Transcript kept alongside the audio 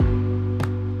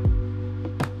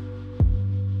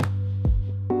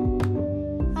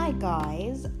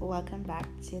guys, welcome back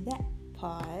to the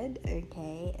pod.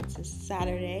 Okay, it's a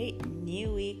Saturday,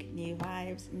 new week, new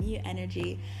vibes, new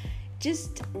energy,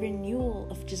 just renewal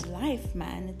of just life,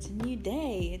 man. It's a new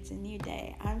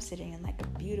day. I'm sitting in like a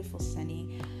beautiful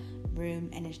sunny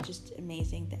room and it's just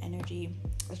amazing. The energy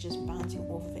is just bouncing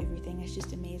off of everything. It's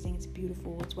just amazing. It's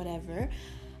beautiful. It's whatever.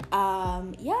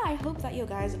 I hope that you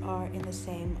guys are in the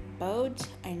same boat.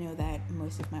 I know that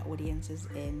most of my audience is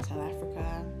in South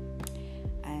Africa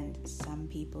and some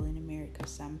people in America,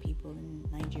 some people in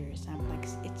Nigeria,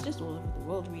 it's just all over the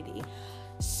world really.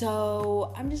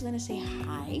 So I'm just gonna say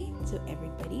hi to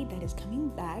everybody that is coming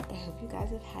back. I hope you guys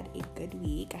have had a good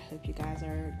week. I hope you guys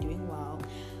are doing well.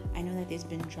 I know that there's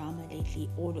been drama lately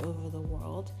all over the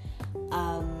world.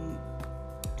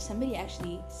 Somebody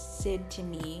actually said to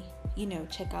me,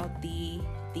 check out the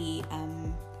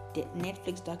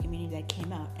Netflix documentary that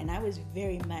came out, and I was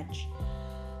very much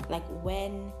like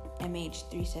when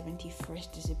MH370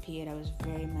 first disappeared, I was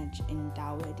very much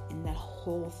endowed in that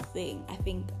whole thing. I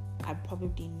think I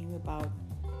probably knew about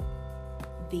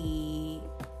the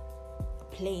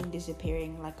plane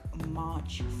disappearing like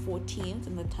March 14th,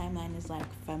 and the timeline is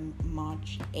like from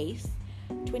March 8th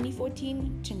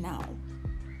 2014 to now,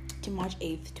 to March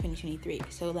 8th 2023.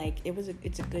 So like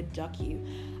it's a good docu.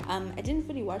 I didn't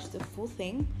fully watch the full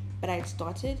thing, but I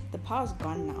started. The power's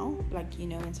gone now.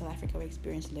 In South Africa we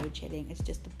experience load shedding. It's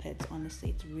just the pits, honestly.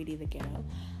 It's really the ghetto.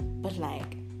 But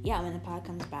when the power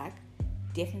comes back,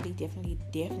 definitely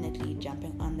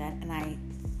jumping on that. And I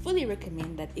fully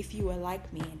recommend that if you are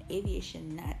like me, an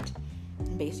aviation nut,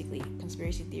 basically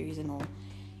conspiracy theories and all,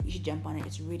 you should jump on it.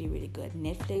 It's really, really good.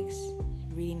 Netflix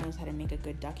really knows how to make a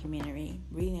good documentary,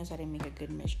 really knows how to make a good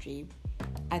mystery.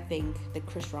 I think the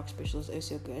Chris Rock special is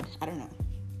also good. I don't know.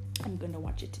 I'm going to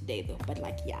watch it today though, but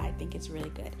I think it's really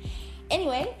good.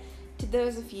 Anyway, to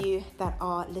those of you that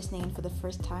are listening in for the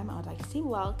first time, I would like to say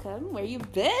welcome. Where you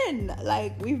been?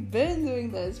 We've been doing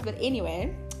this, but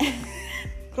anyway,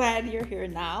 glad you're here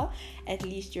now. At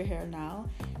least you're here now.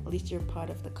 At least you're part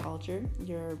of the culture.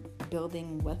 You're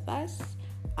building with us.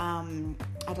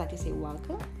 I'd like to say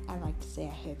welcome. I'd like to say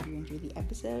I hope you enjoy the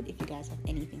episode. If you guys have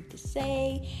anything to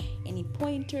say, any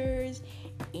pointers,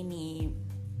 any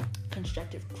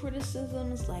constructive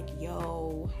criticisms,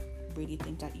 really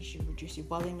think that you should reduce your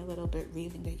volume a little bit, really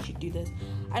think that you should do this,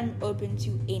 I'm open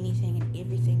to anything and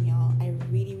everything, y'all. I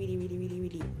really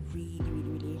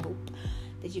hope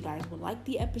that you guys will like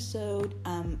the episode.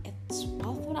 It's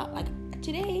well thought out.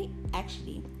 Today,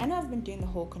 actually, I know I've been doing the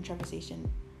whole conversation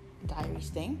diaries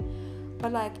thing,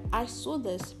 but I saw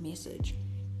this message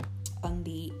on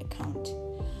the account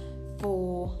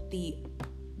for the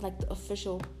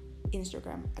official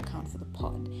Instagram account for the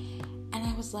pod, and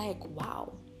I was like,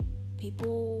 wow,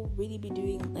 people really be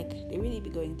doing they really be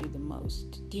going through the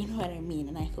most. Do you know what I mean?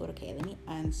 And I thought, okay, let me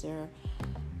answer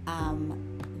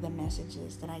the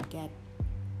messages that I get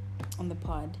on the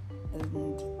pod, and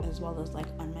as well as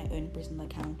on my own personal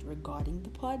account regarding the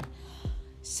pod.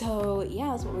 So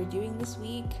that's what we're doing this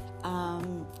week.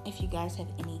 If you guys have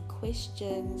any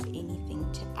questions, anything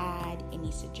to add,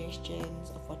 any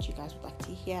suggestions of what you guys would like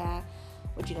to hear,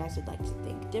 what you guys would like to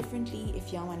think differently,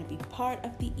 if y'all want to be part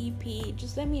of the EP,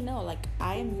 just let me know.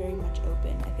 I am very much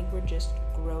open. I think we're just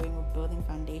growing, we're building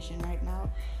foundation right now,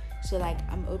 so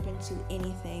I'm open to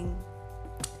anything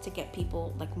to get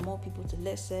people, more people to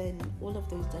listen, all of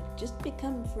those, just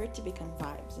for it to become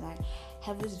vibes. And I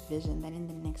have this vision that in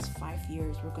the next 5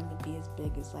 years we're going to be as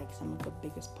big as some of the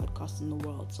biggest podcasts in the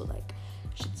world. So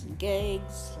shits and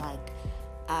gigs,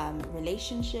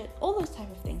 relationship, all those type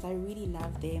of things. I really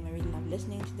love them. I really love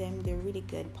listening to them. They're really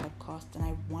good podcasts, and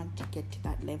I want to get to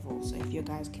that level. So if you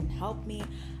guys can help me,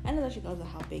 I know that you guys are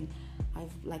helping.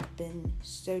 I've been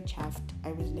so chuffed.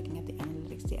 I was looking at the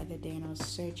analytics the other day and I was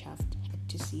so chuffed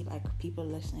to see people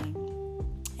listening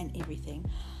and everything.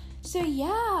 So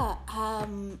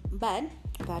but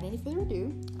without any further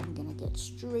ado, I'm gonna get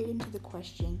straight into the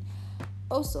question.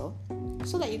 Also,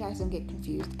 so that you guys don't get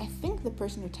confused, I think the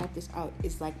person who typed this out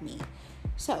is like me.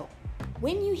 So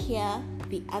when you hear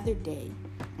the other day,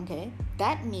 okay,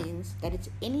 that means that it's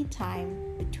any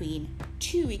time between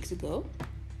 2 weeks ago,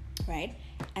 right,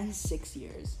 and 6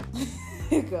 years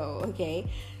ago, okay?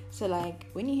 So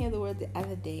when you hear the word the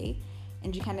other day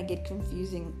and you kind of get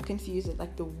confused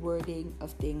at the wording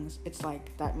of things, it's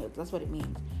that's what it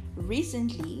means.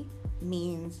 Recently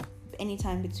means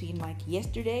anytime between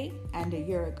yesterday and a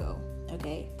year ago,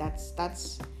 okay? That's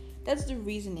the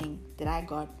reasoning that I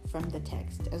got from the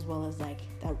text, as well as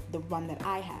the one that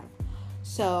I have.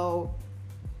 So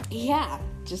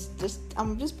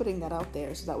I'm just putting that out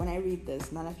there so that when I read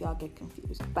this, none of y'all get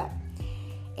confused. But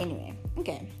anyway,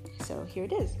 okay, so here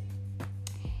it is.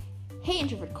 Hey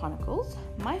Introvert Chronicles,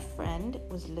 my friend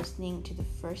was listening to the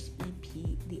first EP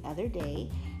the other day,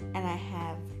 and I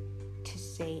have to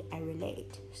say I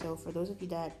relate. So for those of you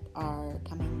that are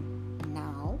coming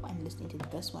now and listening to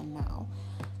this one now,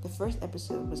 the first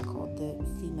episode was called the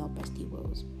Female Bestie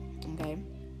Woes. Okay,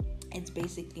 it's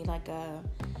basically like a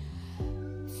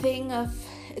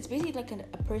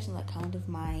personal account of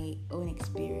my own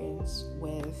experience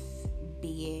with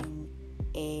being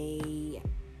a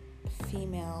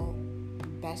female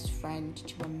best friend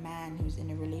to a man who's in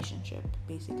a relationship,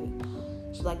 basically.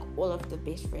 So like all of the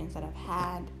best friends that I've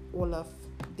had, all of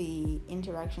the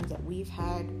interactions that we've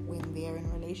had when they're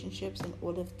in relationships, and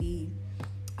all of the,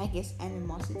 I guess,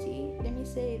 animosity, let me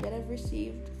say, that I've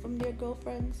received from their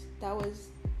girlfriends. That was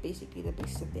basically the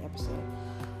basis of the episode.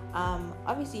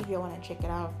 Obviously, if you want to check it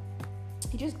out,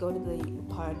 you just go to the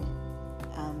pod,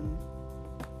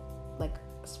 like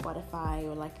Spotify,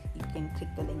 or like you can click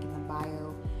the link in the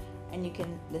bio and you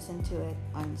can listen to it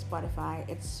on Spotify.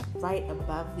 It's right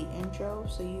above the intro,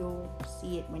 so you'll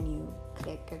see it when you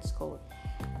click. It's called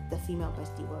the Female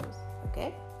Bestie Woes.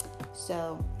 Okay,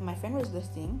 so my friend was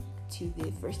listening to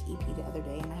the first EP the other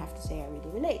day, and I have to say I really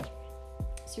relate.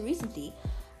 So recently,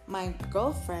 my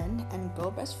girlfriend and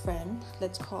girl best friend,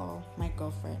 let's call my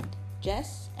girlfriend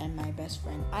Jess and my best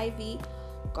friend Ivy,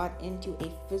 got into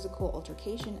a physical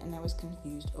altercation, and I was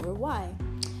confused over why.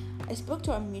 I spoke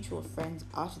to our mutual friends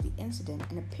after the incident,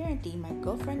 and apparently my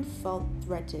girlfriend felt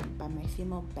threatened by my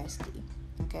female bestie.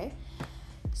 Okay,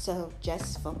 so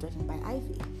Jess felt threatened by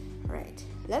Ivy. Right,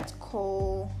 let's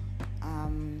call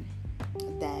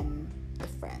them the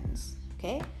friends.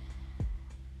 Okay,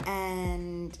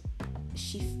 and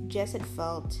Jess had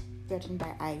felt threatened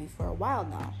by Ivy for a while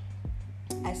now.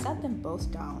 I sat them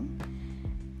both down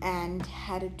and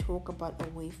had a talk about a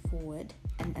way forward,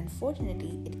 and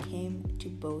unfortunately it came to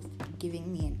both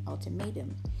giving me an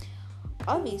ultimatum.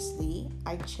 Obviously,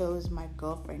 I chose my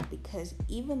girlfriend because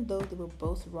even though they were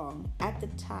both wrong, at the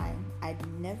time I'd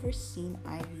never seen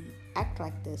Ivy act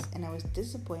like this, and I was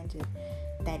disappointed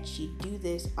that she'd do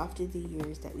this after the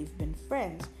years that we've been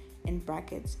friends. In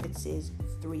brackets, it says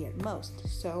 3 at most.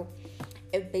 So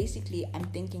it basically, I'm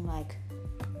thinking like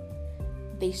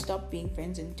they stopped being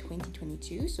friends in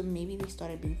 2022, so maybe they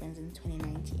started being friends in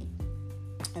 2019.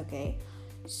 Okay,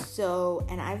 so,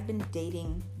 and I've been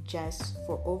dating Jess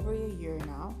for over a year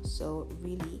now, so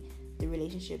really the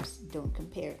relationships don't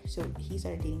compare. So he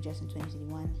started dating Jess in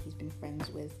 2021. He's been friends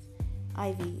with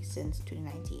Ivy since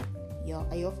 2019.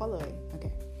 Are y'all following?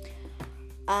 Okay.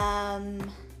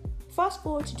 Fast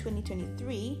forward to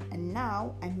 2023, and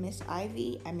now I miss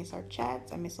Ivy, I miss our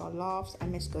chats, I miss our laughs, I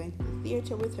miss going to the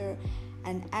theater with her.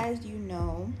 And as you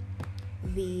know,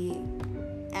 the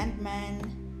Ant-Man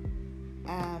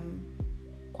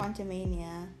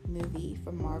Quantumania movie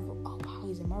from Marvel, oh wow,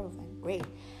 he's a Marvel fan, great,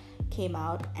 came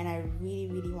out, and I really,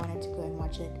 really wanted to go and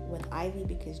watch it with Ivy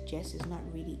because Jess is not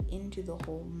really into the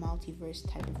whole multiverse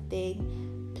type of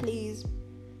thing. Please,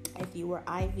 if you were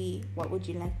Ivy, what would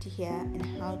you like to hear, and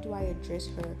how do I address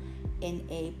her in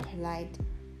a polite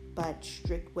but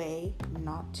strict way,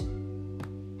 not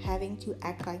having to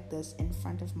act like this in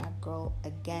front of my girl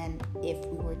again if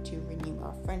we were to renew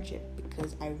our friendship,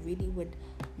 because I really would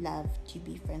love to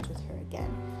be friends with her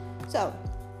again. So,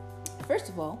 first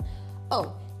of all,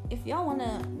 if y'all want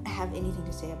to have anything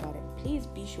to say about it, please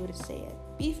be sure to say it.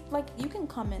 You can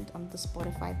comment on the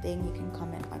Spotify thing, you can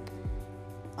comment like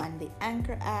on the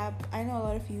Anchor app. I know a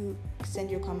lot of you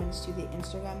send your comments to the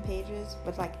Instagram pages,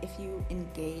 but like if you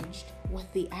engaged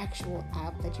with the actual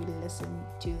app that you listen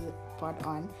to the pod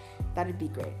on, that'd be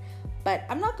great. But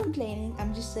I'm not complaining,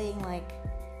 I'm just saying like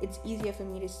it's easier for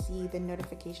me to see the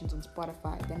notifications on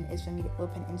Spotify than it is for me to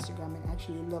open Instagram and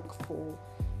actually look for,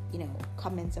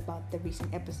 comments about the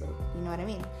recent episode. You know what I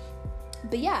mean?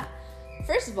 But yeah,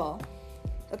 first of all,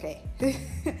 okay,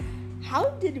 how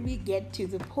did we get to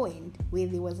the point where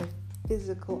there was a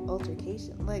physical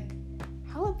altercation? Like,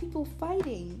 how are people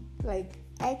fighting? Like,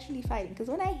 actually fighting? Because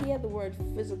when I hear the word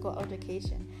physical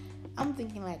altercation, I'm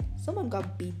thinking like someone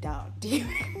got beat down. Do you know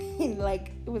what I mean?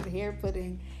 Like, it was hair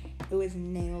pulling, it was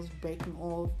nails breaking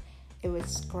off, it was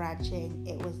scratching,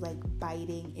 it was like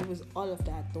biting, it was all of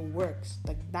that, the works.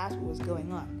 Like, that's what was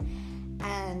going on.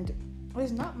 And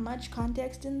there's not much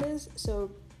context in this,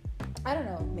 so I don't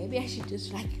know, maybe I should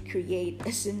just like create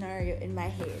a scenario in my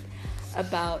head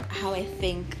about how I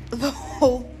think the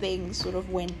whole thing sort of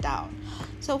went down.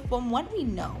 So from what we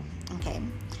know, okay,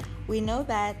 we know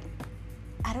that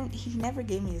he never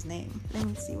gave me his name. Let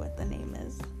me see what the name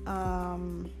is.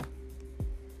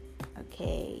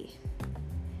 Okay.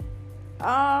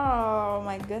 Oh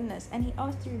my goodness. And he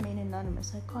asked to remain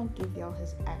anonymous. I can't give y'all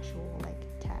his actual like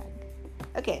tag.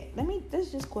 Okay,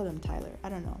 let's just call him Tyler. I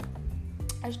don't know.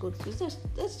 Let's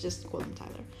just call him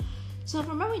Tyler. So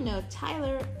from what we know,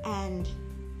 Tyler and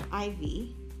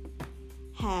Ivy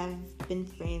have been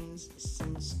friends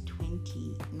since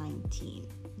 2019.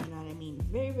 You know what I mean?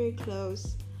 Very, very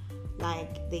close.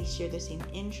 Like, they share the same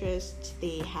interests.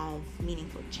 They have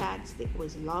meaningful chats. They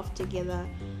always laugh together.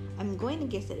 I'm going to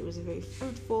guess that it was a very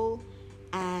fruitful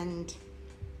and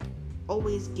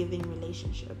always giving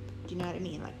relationship. Do you know what I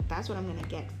mean? Like, that's what I'm going to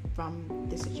get from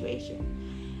the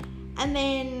situation. And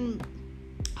then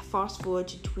fast forward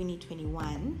to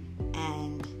 2021,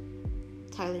 and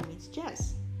Tyler meets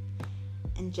Jess.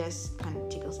 And Jess kind of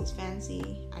tickles his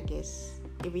fancy. I guess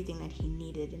everything that he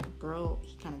needed in a girl,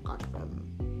 he kind of got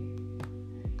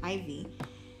from Ivy.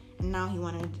 And now he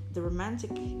wanted the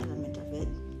romantic element of it.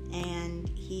 And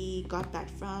he got that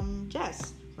from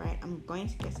Jess, right? I'm going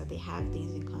to guess that they have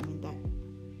things in common that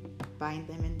bind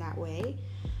them in that way.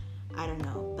 I don't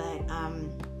know. But,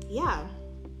 yeah.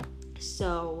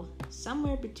 So,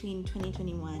 somewhere between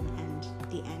 2021 and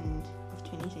the end of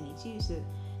 2022, so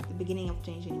the beginning of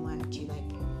 2021 to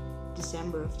like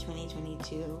December of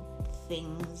 2022,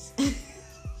 things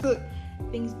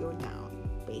go down,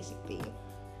 basically.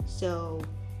 So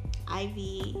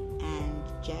Ivy and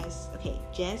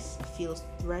Jess feels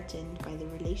threatened by the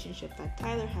relationship that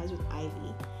Tyler has with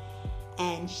Ivy,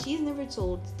 and she's never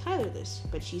told Tyler this,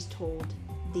 but she's told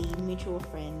the mutual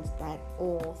friends that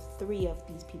all three of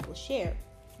these people share,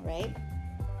 right?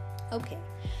 Okay.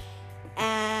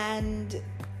 And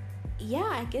yeah,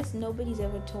 I guess nobody's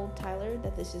ever told Tyler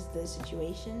that this is the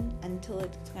situation until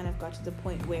it kind of got to the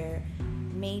point where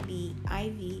maybe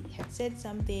Ivy had said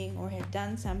something or had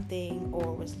done something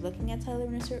or was looking at Tyler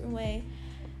in a certain way,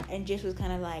 and Jess was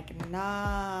kind of like,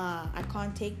 nah, I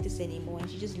can't take this anymore,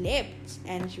 and she just left.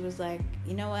 And she was like,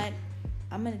 you know what,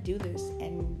 I'm gonna do this.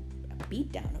 And a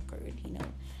beatdown occurred,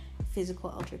 physical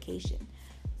altercation.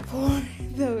 For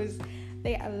those,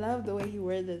 I love the way he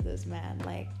worded this, man.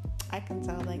 Like, I can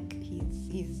tell, like,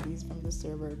 he's from the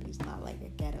suburb. He's not like a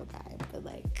ghetto guy, but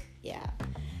like, yeah.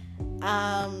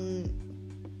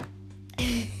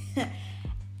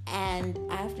 And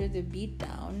after the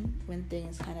beatdown, when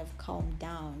things kind of calmed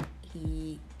down,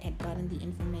 he had gotten the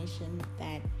information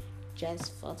that Jess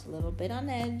felt a little bit on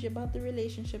edge about the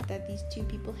relationship that these two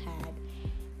people had.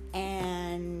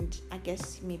 And I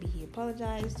guess maybe he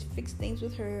apologized, fixed things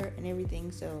with her and everything.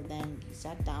 So then he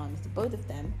sat down with the both of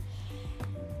them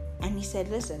and he said,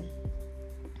 listen,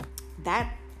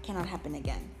 that cannot happen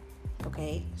again.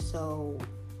 Okay, so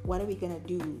what are we gonna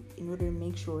do in order to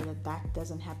make sure that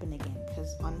doesn't happen again?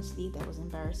 Because honestly, that was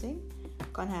embarrassing.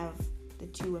 Can't have the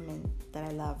two women that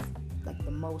I love like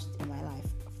the most in my life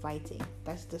fighting.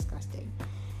 That's disgusting.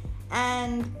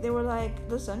 And they were like,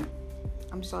 listen,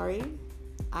 I'm sorry,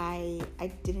 I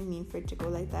didn't mean for it to go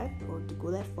like that or to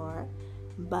go that far,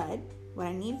 but what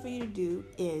I need for you to do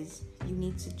is you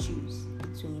need to choose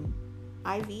between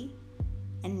Ivy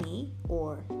and me,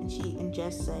 and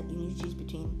Jess said you need to choose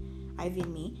between Ivy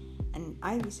and me, and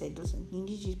Ivy said, listen, you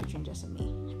need to choose between Jess and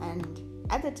me. And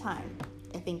at the time,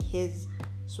 I think his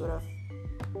sort of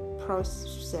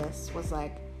process was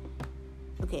like,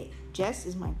 okay, Jess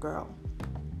is my girl,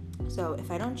 so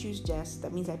if I don't choose Jess,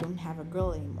 that means I don't have a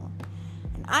girl anymore.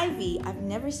 And Ivy, I've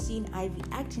never seen Ivy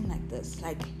acting like this.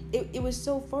 Like, it was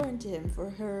so foreign to him for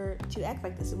her to act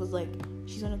like this. It was like,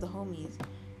 she's one of the homies.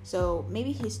 So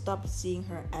maybe he stopped seeing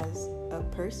her as a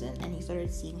person and he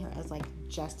started seeing her as like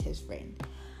just his friend.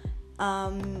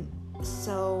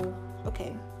 So,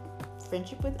 okay.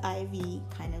 Friendship with Ivy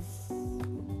kind of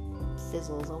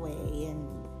fizzles away and,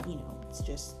 it's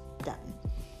just done.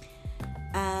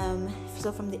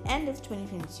 So from the end of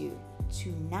 2022 to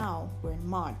now, we're in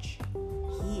March,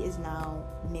 he is now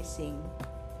missing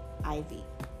Ivy.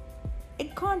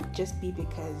 It can't just be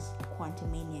because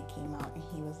Quantumania came out and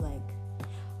he was like,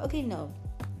 okay, no,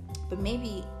 but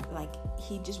maybe like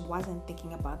he just wasn't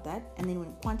thinking about that. And then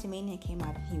when Quantumania came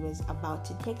out, he was about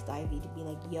to text Ivy to be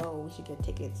like, yo, we should get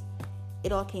tickets.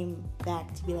 It all came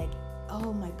back to be like,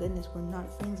 oh my goodness, we're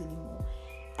not friends anymore.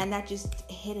 And that just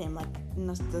hit him, like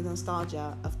the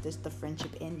nostalgia of the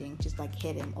friendship ending just like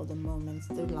hit him. All the moments,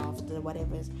 the laughs, the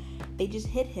whatever, they just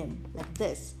hit him like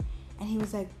this. And he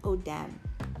was like, oh damn.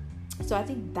 So I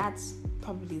think that's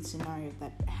probably the scenario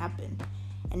that happened.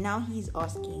 And now he's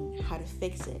asking how to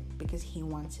fix it because he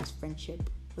wants his friendship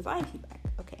with Ivy back.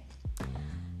 Okay.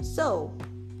 So,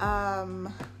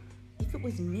 if it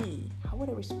was me, how would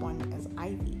I respond as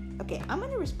Ivy? Okay, I'm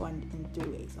going to respond in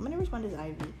 3 ways. I'm going to respond as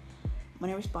Ivy. I'm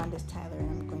going to respond as Tyler,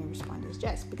 and I'm going to respond as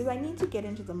Jess, because I need to get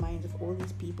into the minds of all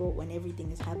these people when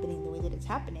everything is happening the way that it's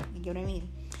happening. You get what I mean?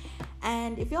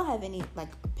 And if y'all have any like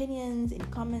opinions, any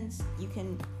comments, you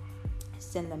can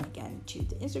send them again to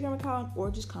the Instagram account or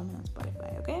just comment on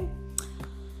Spotify, okay?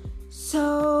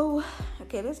 So,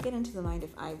 okay, let's get into the mind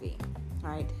of Ivy. All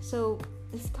right, so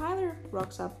if Tyler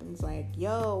rocks up and is like,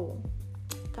 yo,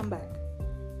 come back,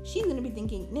 she's gonna be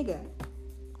thinking, nigga,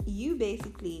 you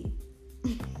basically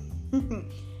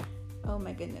oh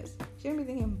my goodness, she's gonna be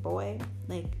thinking, boy,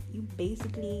 like, you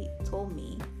basically told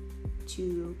me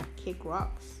to kick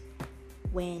rocks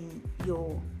when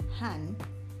your hand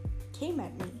came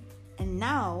at me, and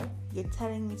now you're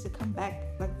telling me to come back.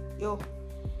 Like, yo,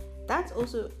 that's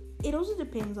also, it also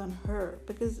depends on her,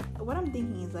 because what I'm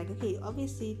thinking is like, okay,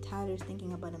 obviously Tyler's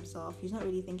thinking about himself. He's not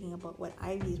really thinking about what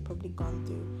Ivy's probably gone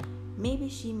through. Maybe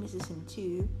she misses him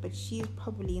too, but she's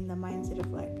probably in the mindset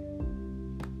of like,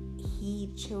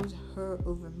 he chose her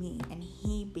over me, and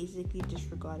he basically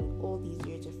disregarded all these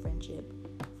years of friendship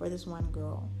for this one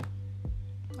girl.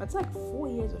 That's like 4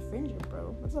 years of friendship,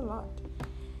 bro. That's a lot.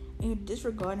 And you're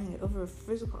disregarding it over a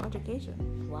physical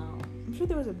altercation. Wow. I'm sure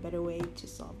there was a better way to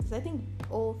solve this. I think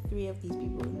all three of these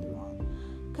people are in the wrong.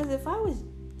 Because if I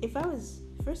was,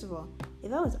 first of all,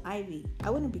 if I was Ivy,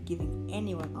 I wouldn't be giving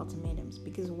anyone ultimatums.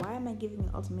 Because why am I giving an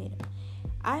ultimatum?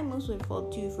 I'm also at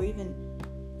fault too for even,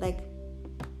 like,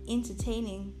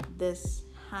 entertaining this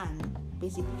hand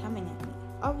basically coming at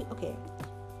me. Okay,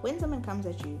 when someone comes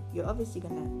at you, you're obviously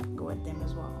gonna go at them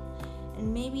as well.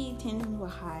 And maybe tensions were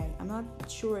high. I'm not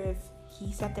sure if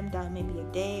he sat them down maybe a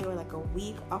day or like a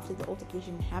week after the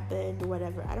altercation happened or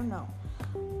whatever. I don't know.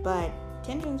 But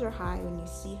tensions are high when you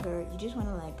see her. You just want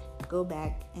to like go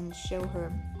back and show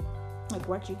her like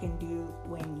what you can do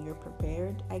when you're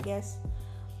prepared, I guess.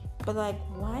 But like,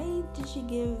 why did she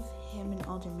give him an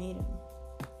ultimatum?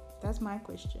 That's my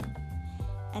question.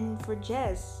 And for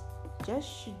Jess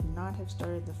should not have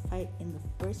started the fight in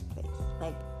the first place.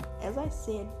 Like, as I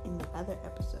said in the other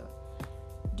episode,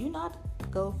 do not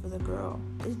go for the girl.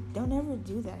 Don't ever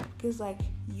do that. Because like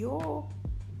your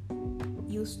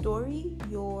story,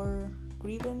 your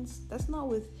grievance, that's not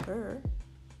with her.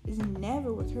 It's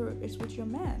never with her. It's with your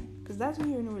man. Because that's who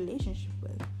you're in a relationship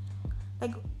with.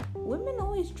 Like, women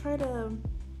always try to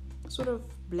sort of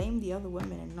blame the other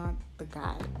women and not the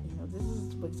guy. You know, this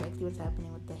is exactly what's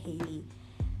happening with the Haley,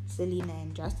 Selena,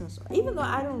 and Justin story. Even though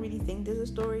I don't really think there's a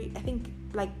story, I think,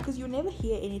 like, because you never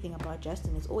hear anything about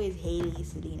Justin. It's always Haley,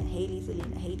 Selena, Haley,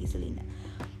 Selena, Haley, Selena.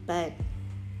 But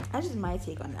that's just my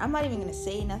take on it. I'm not even gonna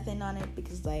say nothing on it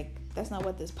because, like, that's not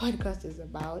what this podcast is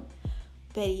about.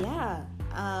 But yeah,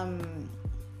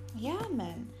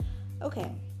 man.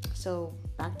 Okay, so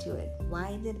back to it.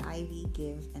 Why did Ivy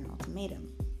give an ultimatum?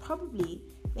 Probably,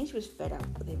 I think she was fed up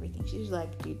with everything. She was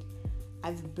like, dude,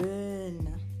 I've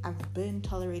been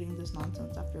tolerating this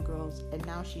nonsense after girls, and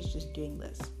now she's just doing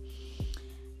this.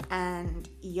 And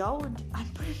y'all would,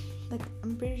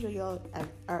 I'm pretty sure y'all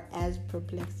are as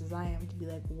perplexed as I am to be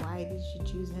like, why did she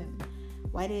choose him?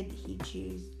 Why did he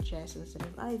choose Jess instead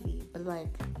of Ivy? But like,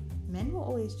 men will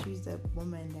always choose the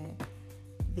woman that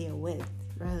they're with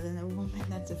rather than a woman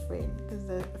that's a friend. Because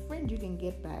a friend you can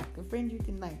get back, a friend you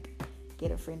can like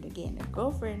get a friend again. A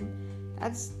girlfriend,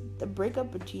 that's the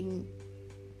breakup between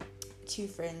two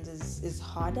friends is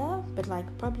harder, but like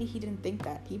probably he didn't think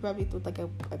that. He probably thought like a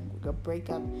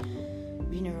breakup,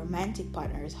 you know, romantic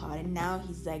partner is hard, and now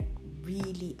he's like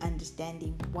really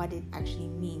understanding what it actually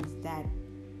means that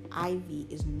Ivy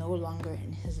is no longer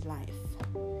in his life.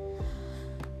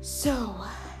 So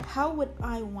how would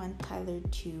I want Tyler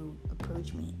to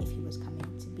approach me if he was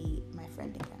coming to be my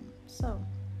friend again? So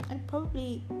I'd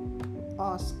probably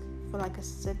ask for like a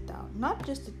sit down, not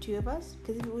just the two of us,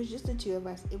 because if it was just the two of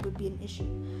us it would be an issue,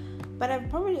 but I'd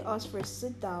probably ask for a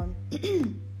sit down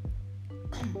I'd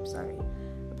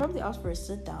probably ask for a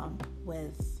sit down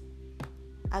with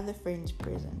other friends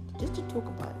present, just to talk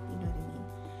about it, you know what I mean?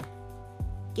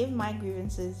 Give my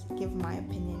grievances, give my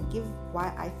opinion, give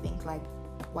why I think, like,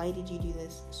 why did you do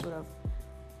this, sort of,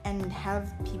 and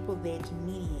have people there to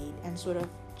mediate and sort of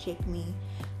check me,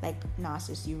 like, nah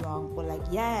sis, you wrong, or like,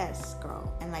 yes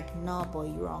girl, and like, nah boy,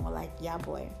 you wrong, or like, yeah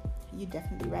boy, you're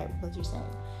definitely right with what you're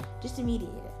saying, just to mediate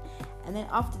it. And then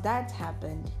after that's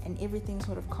happened and everything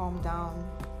sort of calmed down,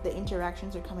 the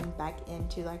interactions are coming back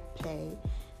into like play,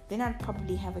 then I'd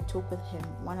probably have a talk with him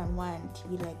one-on-one to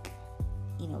be like,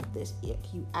 you know, this,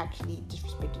 you actually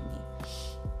disrespected me,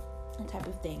 that type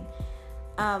of thing.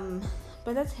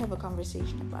 But let's have a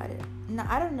conversation about it. Now,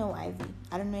 I don't know Ivy.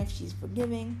 I don't know if she's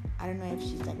forgiving. I don't know if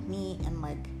she's like me and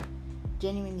like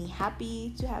genuinely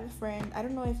happy to have a friend. I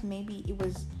don't know if maybe it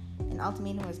was an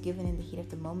ultimatum was given in the heat of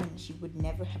the moment, she would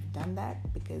never have done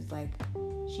that because like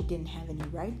she didn't have any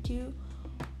right to,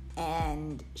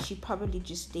 and she probably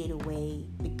just stayed away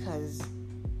because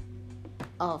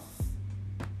of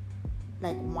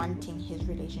like wanting his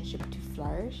relationship to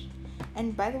flourish.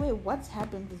 And by the way, what's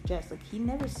happened with Jess? Like, he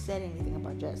never said anything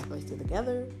about Jess. Are they still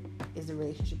together? Is the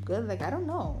relationship good? Like, I don't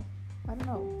know.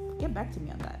 Get back to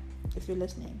me on that if you're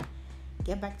listening.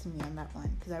 Get back to me on that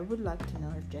one, because I would like to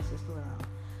know if Jess is still around.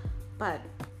 But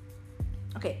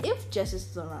okay, if Jess is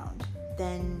still around,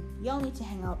 then y'all need to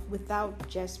hang out without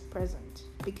Jess present,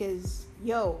 because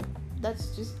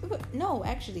that's just no.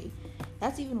 Actually,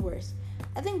 that's even worse.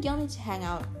 I think y'all need to hang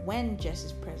out when Jess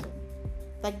is present.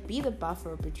 Like, be the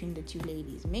buffer between the two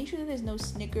ladies. Make sure that there's no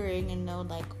snickering and no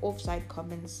like offside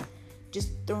comments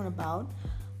just thrown about.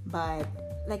 But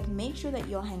like, make sure that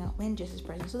y'all hang out when Jess is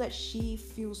present, so that she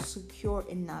feels secure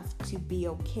enough to be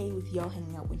okay with y'all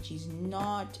hanging out when she's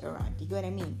not around. You get what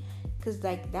I mean? Because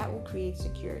like, that will create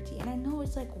security. And I know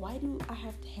it's like, why do I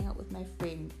have to hang out with my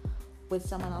friend with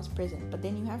someone else present? But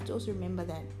then you have to also remember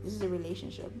that this is a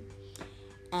relationship,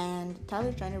 and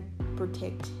Tyler's trying to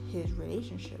protect his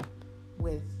relationship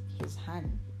with his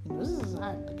hand. This is his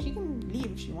hand. Like, she can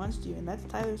leave if she wants to, and that's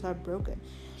Tyler's heart broken.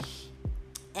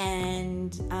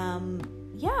 And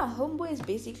homeboy is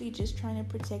basically just trying to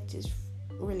protect his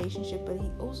relationship, but he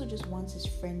also just wants his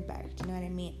friend back. Do you know what I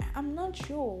mean? I'm not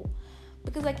sure,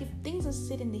 because like, if things are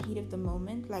sit in the heat of the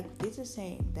moment, like this is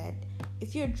saying that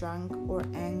if you're drunk or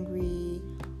angry,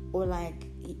 or like,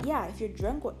 if you're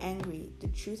drunk or angry, the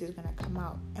truth is gonna come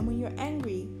out. And when you're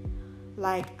angry,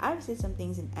 like, I've said some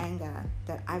things in anger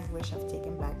that I wish I've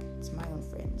taken back to my own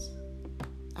friends.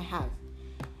 I have.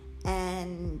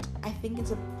 And I think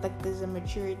it's there's a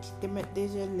maturity,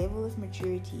 there's a level of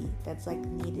maturity that's like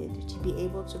needed to be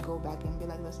able to go back and be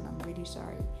like, listen, I'm really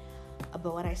sorry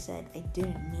about what I said. I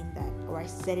didn't mean that, or I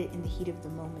said it in the heat of the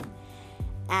moment.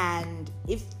 And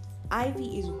if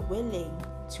Ivy is willing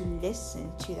to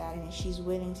listen to that, and she's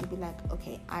willing to be like,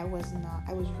 okay, I was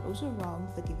also wrong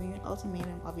for giving you an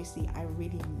ultimatum. Obviously, I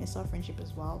really miss our friendship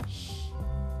as well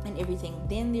and everything.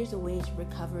 Then there's a way to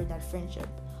recover that friendship.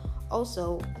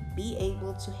 Also, be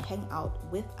able to hang out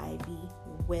with Ivy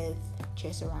with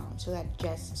Jess around, so that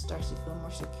Jess starts to feel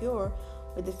more secure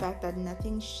with the fact that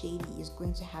nothing shady is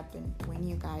going to happen when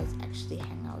you guys actually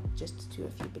hang out, just the two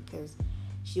of you, because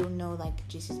she'll know like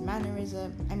Jess's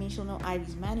mannerism. She'll know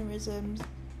Ivy's mannerisms,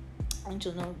 and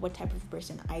she'll know what type of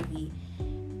person Ivy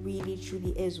really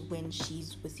truly is when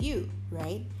she's with you,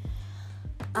 right?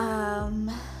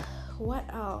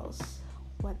 What else?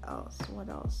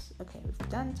 Okay, we've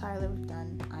done Tyler, we've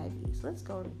done Ivy. So let's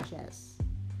go to Jess.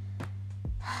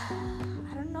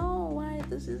 I don't know why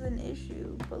this is an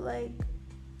issue, but like,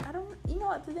 you know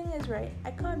what the thing is, right?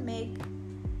 I can't make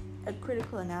a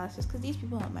critical analysis because these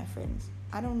people aren't my friends.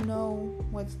 I don't know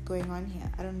what's going on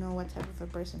here. I don't know what type of a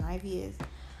person Ivy is.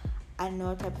 I don't know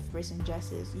what type of person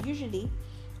Jess is. Usually,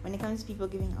 when it comes to people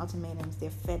giving ultimatums, they're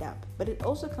fed up. But it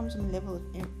also comes from a level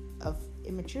of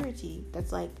immaturity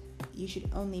that's like, you should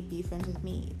only be friends with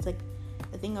me. It's like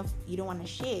a thing of you don't want to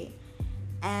share.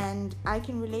 And I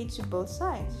can relate to both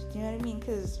sides. Do you know what I mean?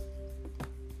 Because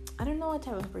I don't know what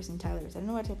type of person Tyler is. I don't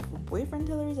know what type of a boyfriend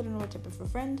Tyler is. I don't know what type of a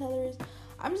friend Tyler is.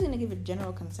 I'm just going to give a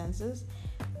general consensus.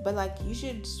 But like, you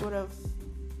should sort of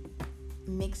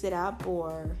mix it up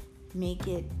or make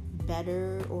it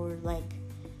better, or like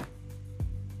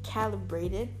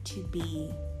calibrate it to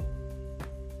be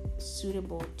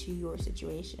suitable to your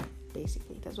situation.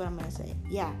 Basically, that's what I'm gonna say.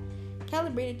 Yeah,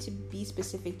 calibrate it to be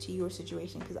specific to your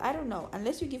situation, because I don't know,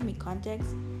 unless you give me context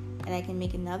and I can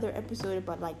make another episode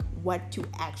about like what to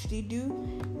actually do,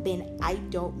 then I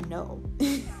don't know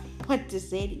what to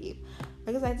say to you,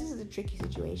 because like, this is a tricky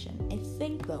situation. I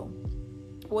think though,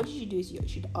 what you should do is you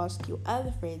should ask your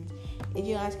other friends if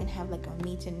you guys can have like a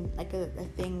meeting, like a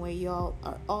thing where y'all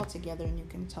are all together and you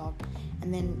can talk,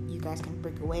 and then you guys can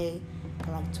break away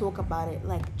and like talk about it,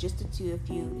 like just the two of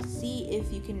you. See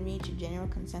if you can reach a general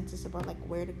consensus about like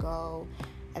where to go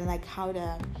and like how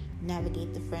to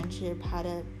navigate the friendship, how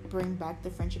to bring back the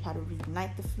friendship, how to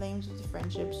reignite the flames of the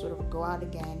friendship, sort of go out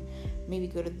again, maybe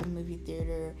go to the movie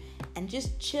theater and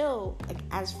just chill like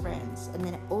as friends. And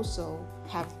then also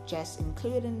have Jess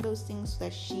included in those things so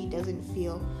that she doesn't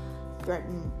feel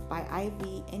threatened by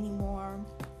Ivy anymore.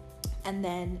 And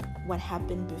then what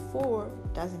happened before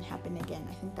doesn't happen again.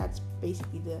 I think that's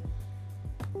basically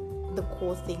the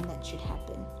core thing that should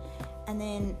happen. And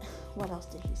then what else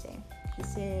did he say? He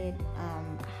said,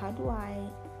 okay,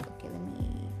 let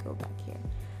me go back here.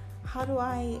 How do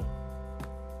I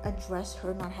address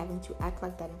her not having to act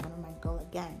like that in front of my girl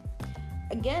again?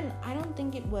 again, I don't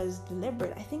think it was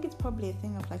deliberate. I think it's probably a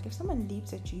thing of like, if someone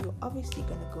leaps at you, you're obviously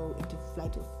gonna go into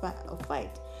flight or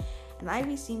fight. And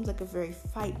Ivy seems like a very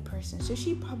fight person, so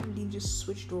she probably just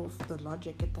switched off the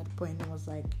logic at that point and was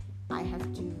like, I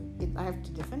have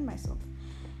to defend myself.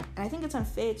 And I think it's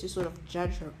unfair to sort of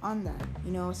judge her on that.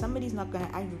 You know, somebody's not gonna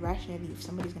act rationally if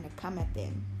somebody's gonna come at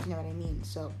them. You know what I mean?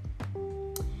 So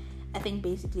I think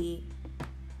basically,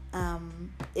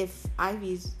 if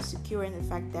Ivy's secure in the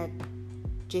fact that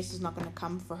Jace is not gonna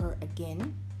come for her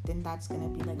again, then that's gonna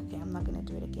be like, okay, I'm not gonna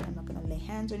do it again. I'm not gonna lay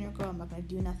hands on your girl. I'm not gonna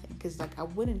do nothing, because like I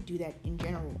wouldn't do that in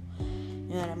general.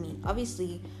 You know what I mean?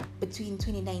 Obviously, between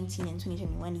 2019 and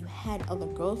 2021, you had other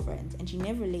girlfriends, and she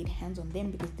never laid hands on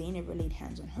them because they never laid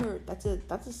hands on her. That's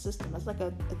a system. That's like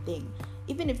a thing.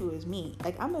 Even if it was me,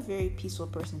 like I'm a very peaceful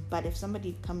person, but if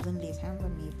somebody comes and lays hands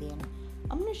on me, then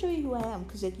I'm gonna show you who I am,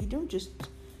 because like you don't just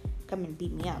come and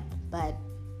beat me up. But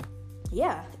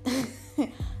yeah.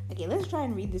 Okay, let's try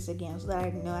and read this again so that I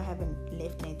know I haven't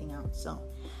left anything out. So,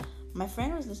 my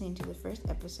friend was listening to the first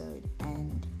episode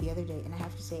and the other day, and I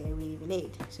have to say I really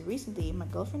relate. So recently, my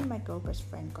girlfriend and my girl best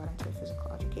friend got into a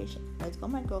physical altercation. Let's go,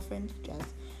 my girlfriend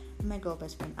Jess and my girl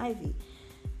best friend Ivy.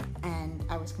 And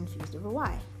I was confused over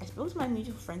why. I spoke to my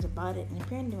mutual friends about it, and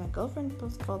apparently my girlfriend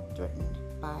both felt threatened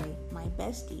by my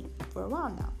bestie for a while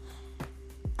now.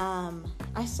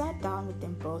 I sat down with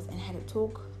them both and had a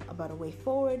talk about a way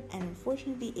forward, and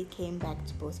unfortunately it came back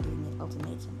to both giving me an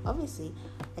ultimatum. Obviously,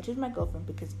 I chose my girlfriend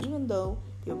because even though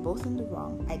they were both in the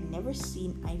wrong, I'd never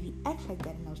seen Ivy act like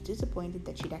that, and I was disappointed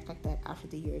that she'd act like that after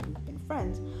the years we've been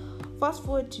friends. Fast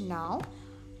forward to now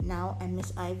I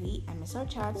miss Ivy, I miss our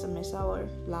chats, I miss our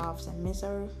laughs, I miss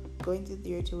our going to the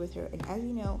theater with her, and as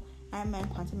you know, Iron Man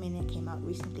Quantumania came out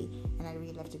recently, and I'd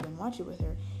really love to go and watch it with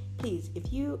her. Please,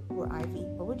 if you were Ivy,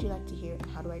 what would you like to hear, and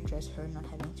how do I address her not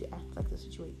having to act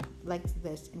like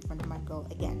this in front of my girl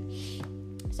again?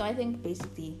 So I think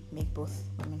basically make both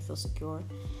women feel secure.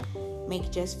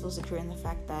 Make Jess feel secure in the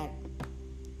fact that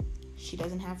she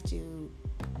doesn't have to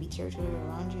be territorial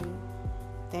around you,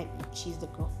 that she's the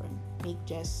girlfriend. Make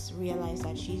Jess realize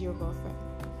that she's your girlfriend,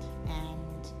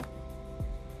 and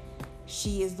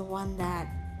she is the one that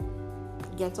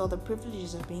gets all the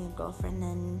privileges of being a girlfriend,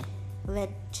 and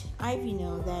let Ivy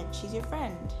know that she's your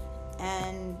friend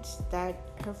and that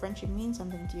her friendship means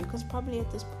something to you. Because probably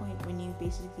at this point, when you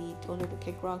basically told her to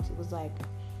kick rocks, it was like,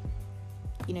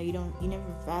 you know, you never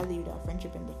valued our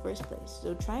friendship in the first place.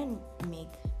 So try and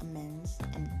make amends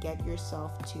and get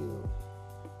yourself to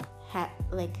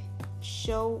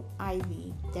show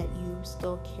Ivy that you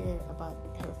still care about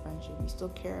her friendship, you still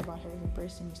care about her as a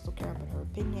person, you still care about her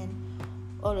opinion,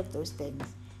 all of those things.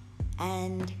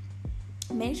 And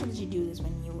make sure that you do this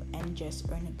when you and Jess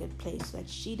are in a good place, so that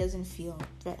she doesn't feel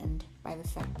threatened by the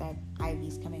fact that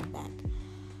Ivy's coming back.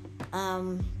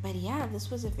 But yeah, this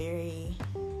was a very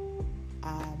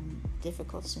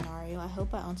difficult scenario. I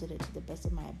hope I answered it to the best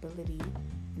of my ability,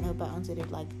 and I hope I answered it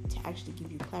to actually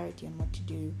give you clarity on what to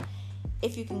do.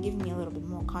 If you can give me a little bit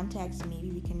more context, maybe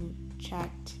we can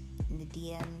chat in the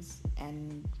DMs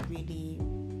and really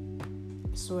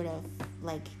sort of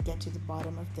get to the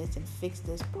bottom of this and fix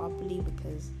this properly,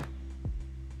 because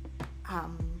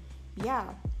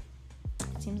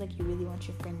it seems like you really want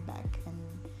your friend back. And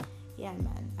yeah,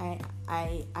 man,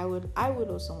 I would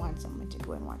also want someone to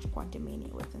go and watch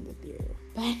Quantumania with in the theater.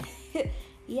 But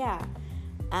yeah.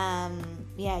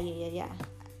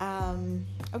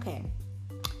 Okay,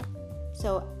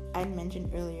 so I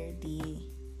mentioned earlier the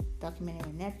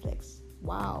documentary on Netflix.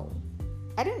 Wow,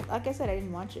 I didn't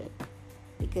watch it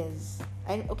because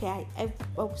I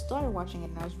started watching it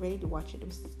and I was ready to watch it. It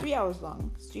was 3 hours long.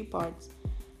 It's 3 parts.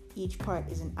 Each part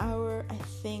is an hour, I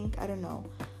think. I don't know.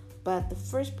 But the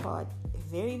first part,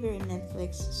 very, very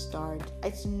Netflix start.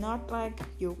 It's not like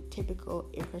your typical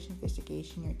air crash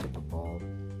investigation, your typical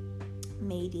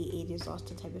Mayday,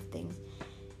 disaster type of things.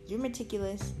 You're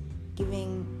meticulous,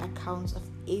 giving accounts of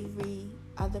every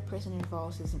other person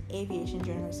involved. There's an aviation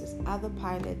journalist, there's other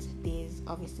pilots, there's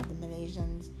obviously the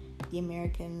Malaysians, the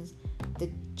Americans, the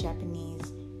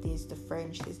Japanese, there's the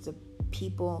French, there's the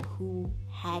people who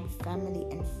had family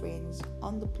and friends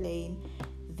on the plane,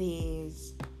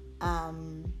 there's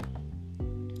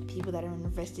people that are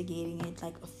investigating it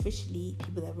officially,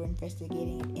 people that were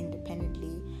investigating it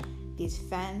independently, there's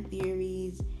fan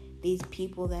theories, there's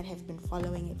people that have been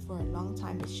following it for a long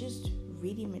time. It's just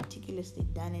really meticulously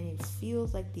done, and it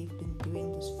feels like they've been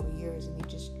doing this for years and they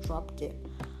just dropped it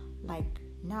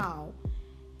now.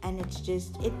 And it's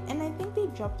just it, and I think they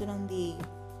dropped it on the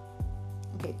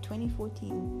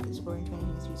 2014 is we're in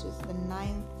 2023, so it's the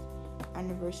 9th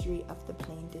anniversary of the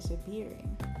plane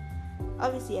disappearing.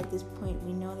 obviously at this point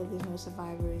we know that there's no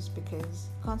survivors, because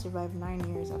you can't survive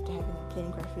 9 years after having a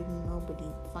plane crash with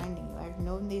nobody finding you. I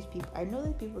know there's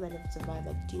people that have survived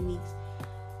like 2 weeks,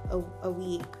 a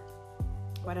week,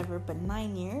 whatever, but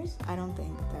 9 years, I don't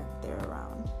think that they're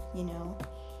around, you know.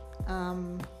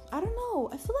 I don't know,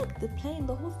 I feel like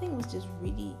the whole thing was just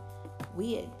really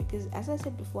weird, because as I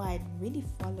said before, I really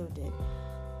followed it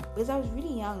because I was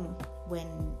really young when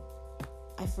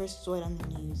I first saw it on the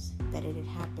news that it had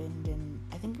happened, and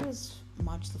I think it was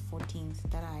March the 14th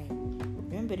that I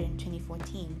remembered in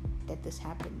 2014 that this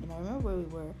happened. And I remember where we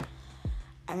were.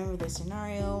 I remember the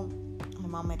scenario. My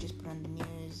mom had just put on the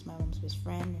news. My mom's best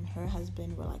friend and her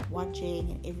husband were like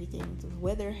watching and everything. The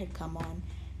weather had come on,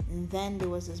 and then there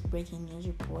was this breaking news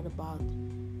report about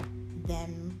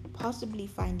them possibly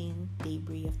finding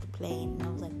debris of the plane. And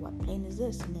I was like, what plane is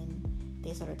this? And then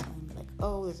they started telling me like,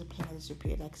 oh, there's a plane that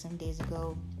disappeared like some days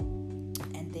ago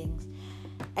and things.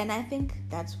 And I think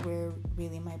that's where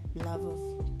really my love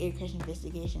of air crash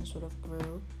investigation sort of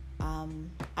grew. I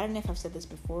don't know if I've said this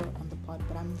before on the pod,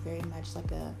 but I'm very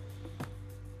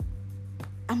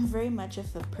much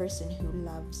of a person who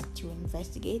loves to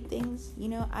investigate things. You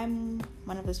know, I'm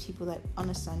one of those people that on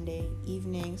a Sunday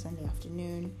evening, Sunday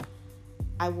afternoon,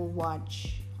 I will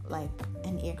watch like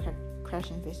an air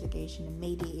crash investigation, a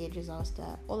Mayday air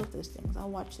disaster, all of those things. I'll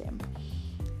watch them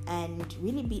and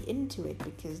really be into it,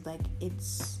 because like it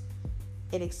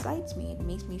excites me. It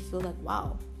makes me feel like,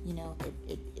 wow, you know,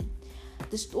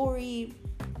 the story,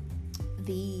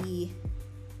 the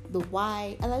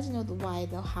why. I like to know the why,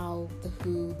 the how, the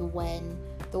who, the when,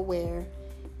 the where,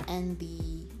 and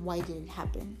the why did it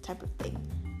happen type of thing.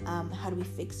 How do we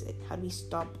fix it? How do we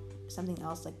stop something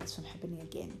else like this from happening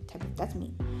again? That's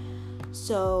me.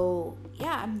 So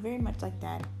yeah, I'm very much like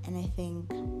that, and I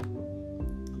think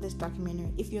this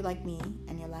documentary, if you're like me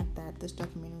and you're like that, this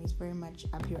documentary is very much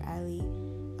up your alley.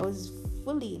 I was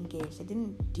fully engaged. I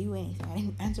didn't do anything. I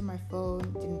didn't answer my phone,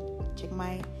 I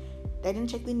didn't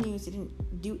check the news, didn't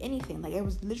do anything. Like, I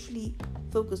was literally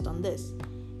focused on this.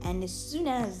 And as soon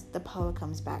as the power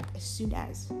comes back, I'm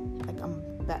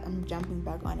jumping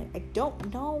back on it. I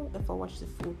don't know if I'll watch the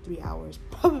full 3 hours.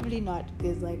 Probably not,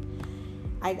 because like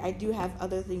I do have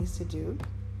other things to do.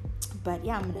 But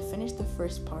yeah, I'm gonna finish the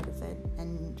first part of it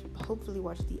and hopefully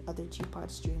watch the other 2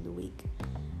 parts during the week.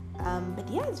 But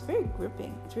yeah, it's very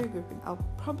gripping. I'll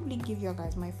probably give you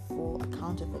guys my full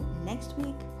account of it next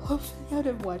week. Hopefully I would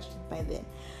have watched it by then.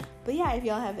 But yeah, if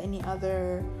y'all have any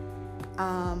other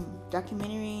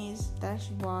documentaries that I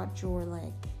should watch, or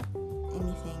like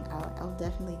anything, I'll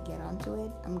definitely get onto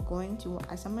it. I'm going to,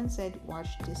 as someone said,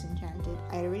 watch Disenchanted.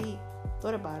 I already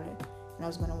thought about it and I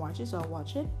was going to watch it, so I'll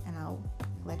watch it and I'll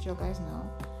let you guys know.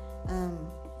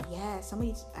 Yeah, I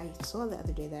saw the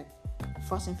other day that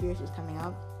Fast and Furious is coming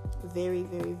out. Very,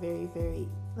 very, very, very,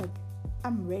 like,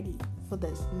 I'm ready for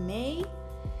this. May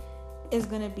is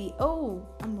gonna be,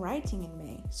 I'm writing in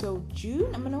May, so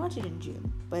June, I'm gonna watch it in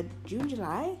June, but June,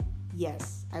 July,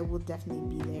 yes, I will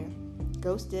definitely be there.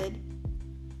 Ghosted,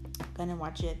 gonna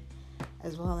watch it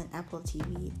as well in Apple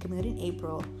TV, coming out in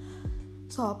April,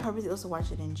 so I'll probably also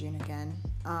watch it in June again.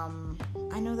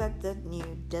 I know that the new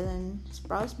Dylan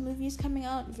Sprouse movie is coming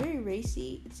out, very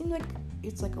racy. It seems like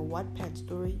it's like a Wattpad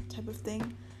story type of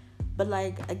thing, but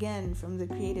like, again, from the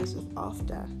creators of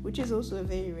After, which is also a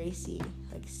very racy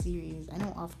like series. I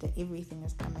know After everything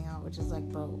is coming out, which is like,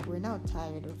 bro, we're now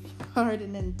tired of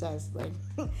Harden and Dust. Like,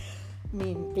 I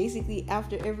mean, basically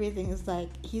After everything is like,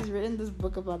 he's written this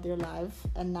book about their life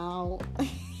and now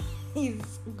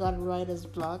he's got writer's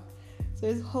block. So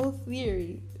his whole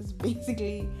theory is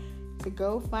basically to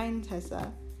go find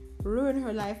Tessa, ruin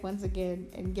her life once again,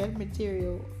 and get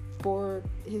material for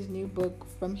his new book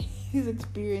from his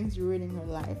experience ruining her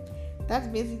life. That's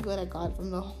basically what I got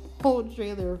from the whole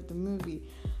trailer of the movie.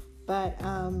 But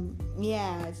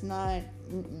yeah, it's not.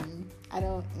 I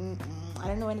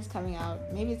don't know when it's coming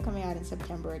out. Maybe it's coming out in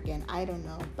September again. I don't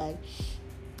know, but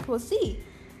we'll see.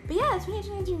 But yeah,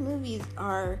 2023 movies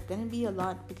are gonna be a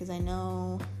lot, because I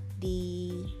know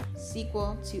the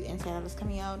sequel to Inside Out is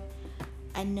coming out.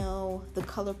 I know The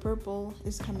Color Purple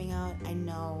is coming out. I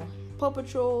know Paw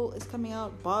Patrol is coming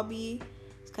out. Bobby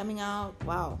is coming out.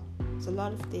 Wow, it's a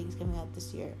lot of things coming out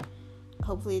this year.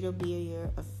 Hopefully it'll be a year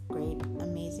of great,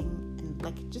 amazing, and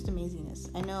like just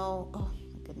amazingness. I know, oh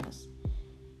my goodness.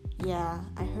 Yeah,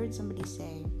 I heard somebody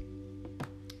say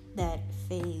that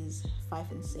phase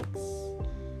 5 and 6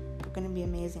 are going to be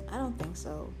amazing. I don't think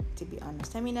so, to be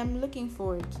honest. I mean, I'm looking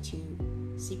forward to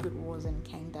Secret Wars and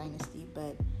Kang Dynasty,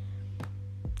 but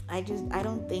I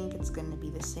don't think it's going to be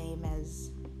the same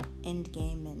as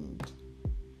Endgame and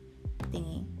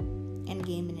thingy. Endgame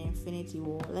Endgame and Infinity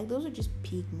War. Like, those are just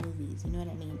peak movies, you know what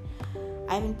I mean?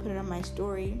 I even put it on my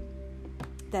story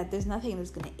that there's nothing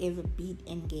that's gonna ever beat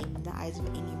Endgame in the eyes of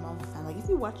any Marvel fan. Like, if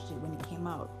you watched it when it came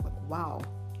out, like, wow,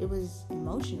 it was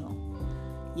emotional.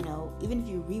 You know, even if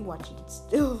you rewatch it, it's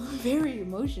still very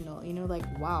emotional, you know, like,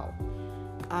 wow.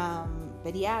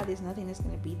 But yeah, there's nothing that's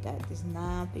gonna beat that. There's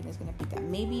nothing that's gonna beat that.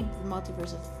 Maybe the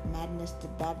Multiverse of Madness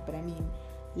did that, but I mean,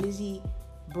 Lizzie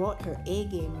brought her A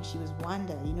game when she was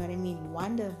Wanda, you know what I mean?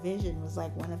 WandaVision was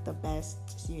like one of the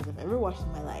best series I've ever watched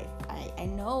in my life. I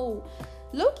know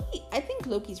Loki, I think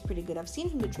Loki's pretty good. I've seen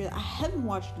from the trailer, I haven't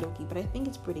watched Loki, but I think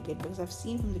it's pretty good because I've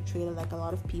seen from the trailer, like, a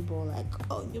lot of people like,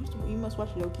 oh, you must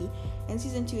watch Loki, and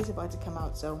season 2 is about to come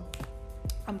out, so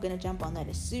I'm gonna jump on that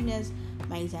as soon as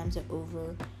my exams are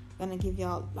over. I'm gonna give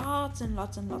y'all lots and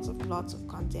lots of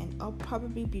content. I'll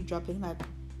probably be dropping like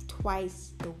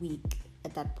twice a week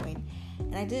at that point.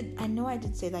 And I know I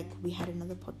did say like we had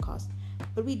another podcast,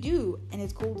 but we do, and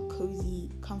it's called Cozy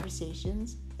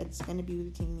Conversations. It's gonna be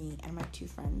between me and my 2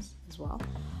 friends as well.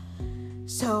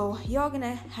 So y'all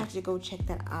gonna have to go check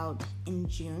that out in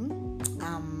June,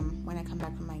 when I come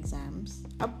back from my exams.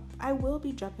 I will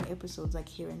be dropping episodes like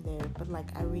here and there, but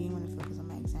like I really want to focus on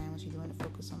my exams. Really want to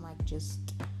focus on like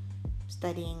just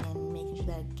studying and making sure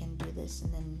that I can do this,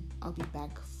 and then I'll be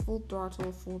back full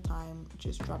throttle, full time,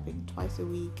 just dropping twice a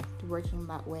week, working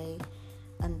that way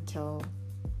until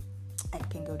I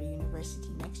can go to university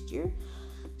next year.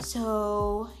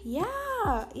 So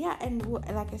yeah, and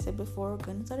like I said before, we're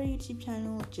gonna start a YouTube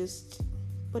channel, just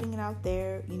putting it out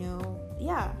there, you know.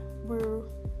 Yeah, we're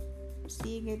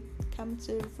seeing it come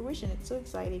to fruition. It's so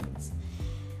exciting.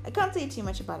 I can't say too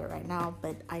much about it right now,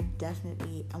 but I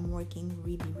definitely am working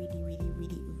really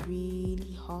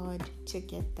hard to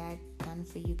get that done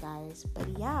for you guys. But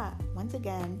yeah, once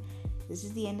again, this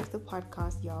is the end of the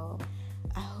podcast, y'all.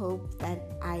 I hope Tyler,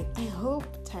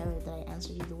 that I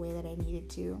answered you the way that I needed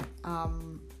to.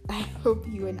 I hope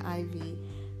you and Ivy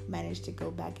managed to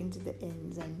go back into the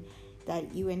ins, and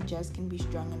that you and Jess can be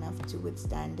strong enough to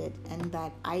withstand it, and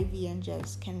that Ivy and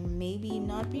Jess can maybe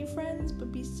not be friends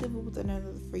but be civil with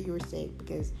another for your sake,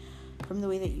 because from the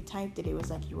way that you typed it, it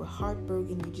was like you were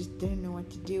heartbroken, you just didn't know what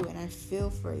to do, and I feel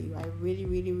for you. I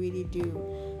really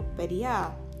do. But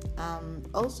yeah,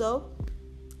 also,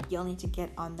 y'all need to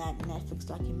get on that Netflix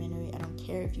documentary. I don't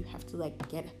care if you have to like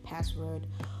get a password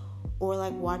or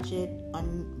like watch it,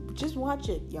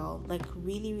 y'all. Like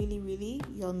really,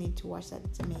 y'all need to watch that.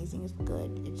 It's amazing. It's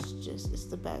good. It's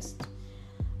the best.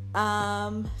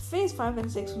 Phase 5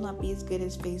 and 6 will not be as good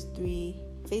as phase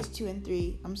 2 and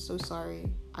 3. I'm so sorry.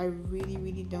 I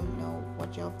really don't know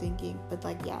what y'all thinking, but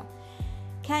like, yeah,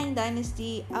 Kang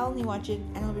Dynasty, I'll only watch it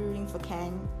and I'll be rooting for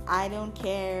Kang. I don't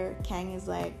care. Kang is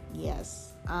like,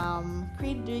 yes.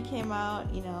 Creed 3 came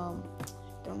out, you know,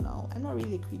 don't know. I'm not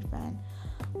really a Creed fan,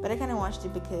 but I kind of watched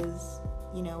it because,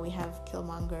 you know, we have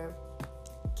Killmonger,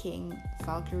 King,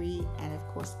 Valkyrie, and of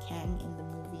course Kang in the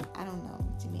movie. I don't know,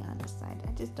 to be honest. I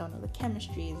just don't know. The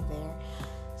chemistry is there.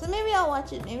 So maybe I'll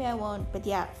watch it, maybe I won't. But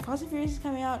yeah, Fast and Furious is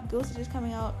coming out, Ghost is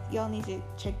coming out. Y'all need to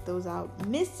check those out.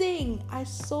 Missing, I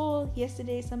saw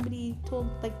yesterday somebody put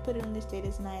it on their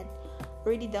status, and I had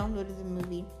already downloaded the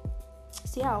movie.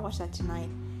 So yeah, I'll watch that tonight.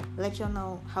 I'll let y'all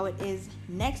know how it is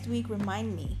next week.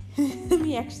 Remind me. Let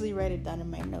me actually write it down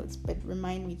in my notes, but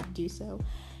remind me to do so.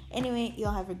 Anyway,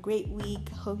 y'all have a great week.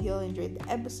 Hope y'all enjoyed the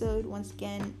episode. Once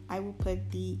again, I will put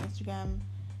the Instagram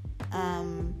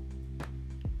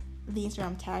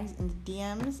tags in the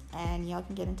DMs, and y'all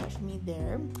can get in touch with me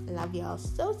there. Love y'all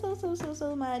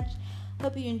so much.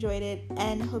 Hope you enjoyed it,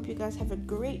 and hope you guys have a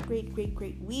great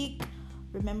week.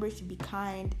 Remember to be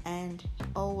kind, and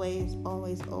always,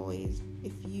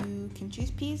 if you can choose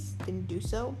peace, then do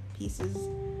so. Peace is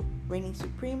reigning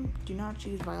supreme. Do not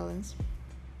choose violence.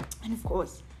 And of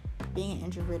course, being an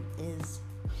introvert is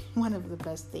one of the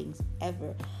best things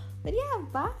ever. But yeah,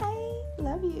 bye.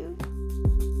 Love you.